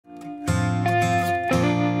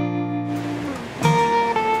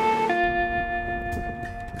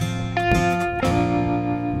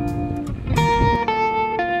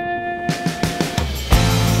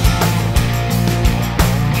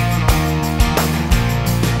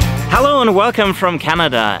Hello and welcome from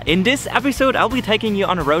Canada. In this episode I'll be taking you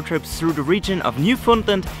on a road trip through the region of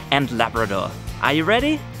Newfoundland and Labrador. Are you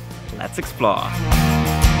ready? Let's explore.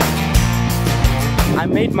 I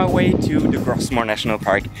made my way to the Gros National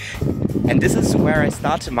Park, and this is where I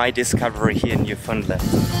started my discovery here in Newfoundland.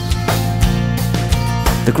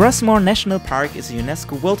 The Gros National Park is a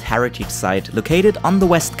UNESCO World Heritage Site located on the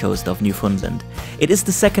west coast of Newfoundland. It is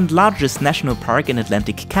the second largest national park in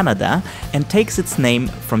Atlantic Canada and takes its name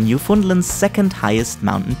from Newfoundland's second highest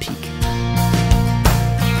mountain peak.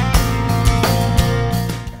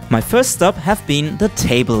 My first stop have been the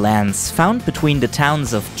Tablelands, found between the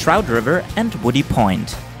towns of Trout River and Woody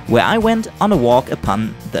Point, where I went on a walk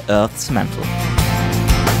upon the Earth's mantle.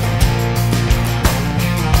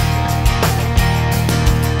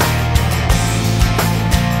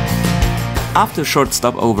 After a short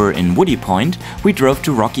stopover in Woody Point, we drove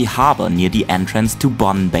to Rocky Harbour near the entrance to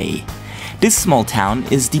Bonne Bay. This small town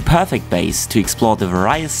is the perfect base to explore the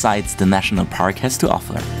various sights the national park has to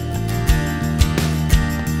offer.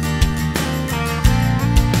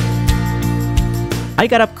 I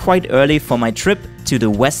got up quite early for my trip to the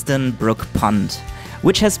Western Brook Pond,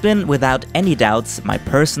 which has been without any doubts my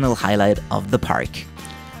personal highlight of the park.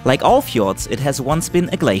 Like all fjords, it has once been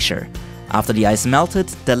a glacier. After the ice melted,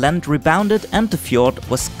 the land rebounded and the fjord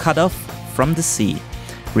was cut off from the sea,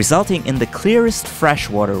 resulting in the clearest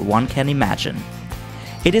freshwater one can imagine.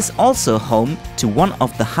 It is also home to one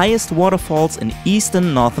of the highest waterfalls in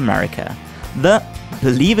eastern North America, the,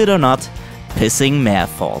 believe it or not, Pissing Mare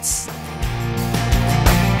Falls.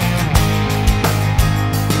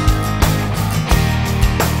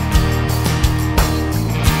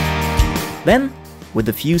 Then, with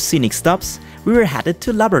a few scenic stops, we were headed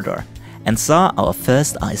to Labrador and saw our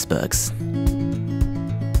first icebergs.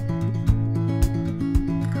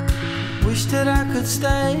 Wish that I could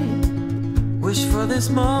stay. Wish for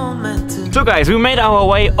this moment. So guys, we made our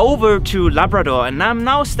way over to Labrador and I'm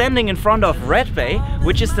now standing in front of Red Bay,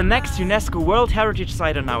 which is the next UNESCO World Heritage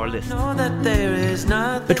Site on our list.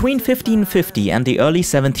 Between 1550 and the early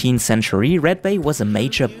 17th century, Red Bay was a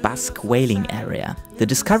major Basque whaling area. The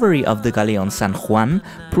discovery of the galleon San Juan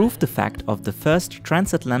proved the fact of the first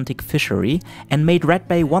transatlantic fishery and made Red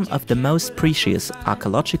Bay one of the most precious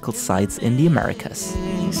archaeological sites in the Americas.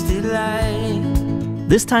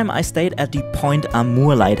 This time I stayed at the Point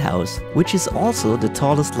Amour Lighthouse, which is also the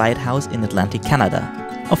tallest lighthouse in Atlantic Canada.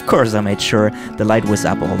 Of course I made sure the light was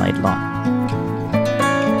up all night long.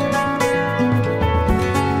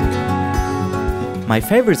 My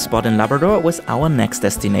favorite spot in Labrador was our next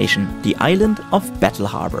destination, the island of Battle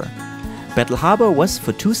Harbour. Battle Harbour was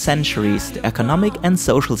for 2 centuries the economic and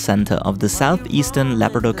social center of the southeastern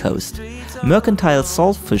Labrador coast. Mercantile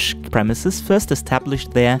saltfish premises, first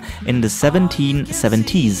established there in the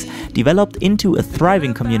 1770s, developed into a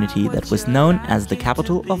thriving community that was known as the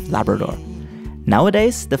capital of Labrador.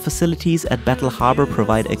 Nowadays, the facilities at Battle Harbour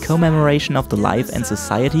provide a commemoration of the life and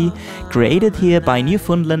society created here by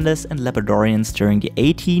Newfoundlanders and Labradorians during the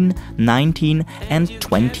 18th, 19th and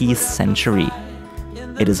 20th century.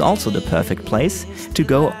 It is also the perfect place to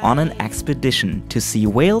go on an expedition to see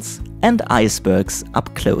whales and icebergs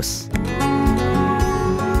up close.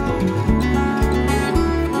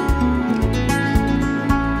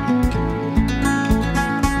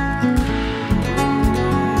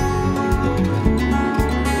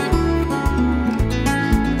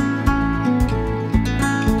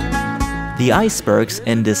 The icebergs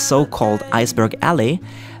in this so-called Iceberg Alley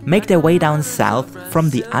make their way down south from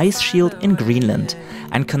the ice shield in Greenland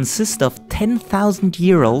and consist of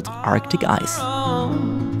 10,000-year-old Arctic ice.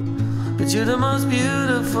 But you're the most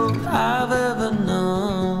beautiful I've ever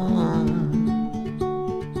known.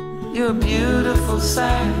 You're a beautiful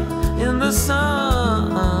sight in the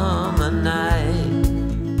summer night.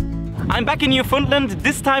 I'm back in Newfoundland,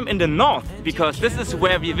 this time in the north, because this is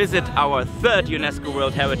where we visit our third UNESCO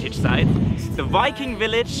World Heritage Site, the Viking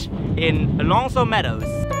village in Meadows.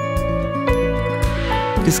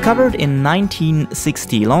 Discovered in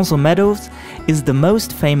 1960, Meadows is the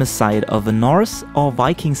most famous site of a Norse or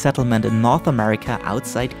Viking settlement in North America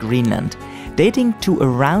outside Greenland. Dating to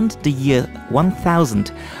around the year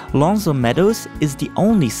 1000, Meadows is the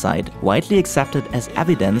only site widely accepted as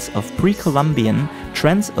evidence of pre-Columbian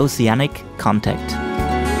transoceanic contact.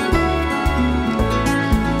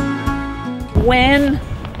 When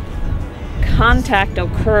contact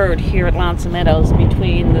occurred here at Meadows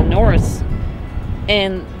between the Norse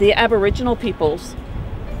and the Aboriginal peoples,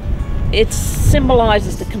 it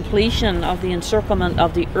symbolizes the completion of the encirclement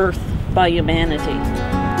of the earth by humanity.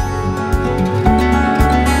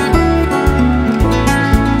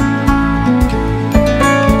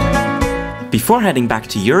 Before heading back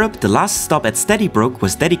to Europe, the last stop at Steady Brook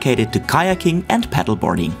was dedicated to kayaking and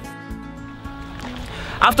paddleboarding.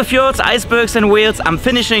 After fjords, icebergs and whales, I'm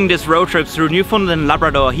finishing this road trip through Newfoundland and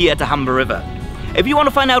Labrador here at the Humber River. If you want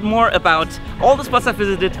to find out more about all the spots I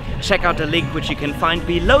visited, check out the link which you can find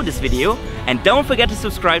below this video, and don't forget to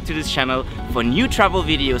subscribe to this channel for new travel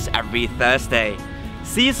videos every Thursday.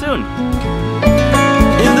 See you soon!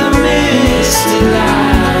 In the misty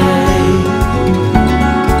light.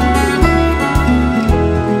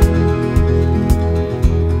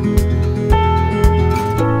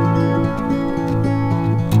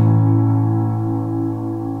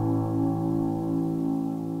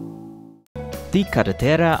 The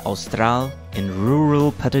Carretera Austral in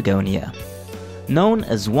rural Patagonia. Known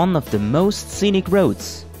as one of the most scenic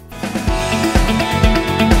roads,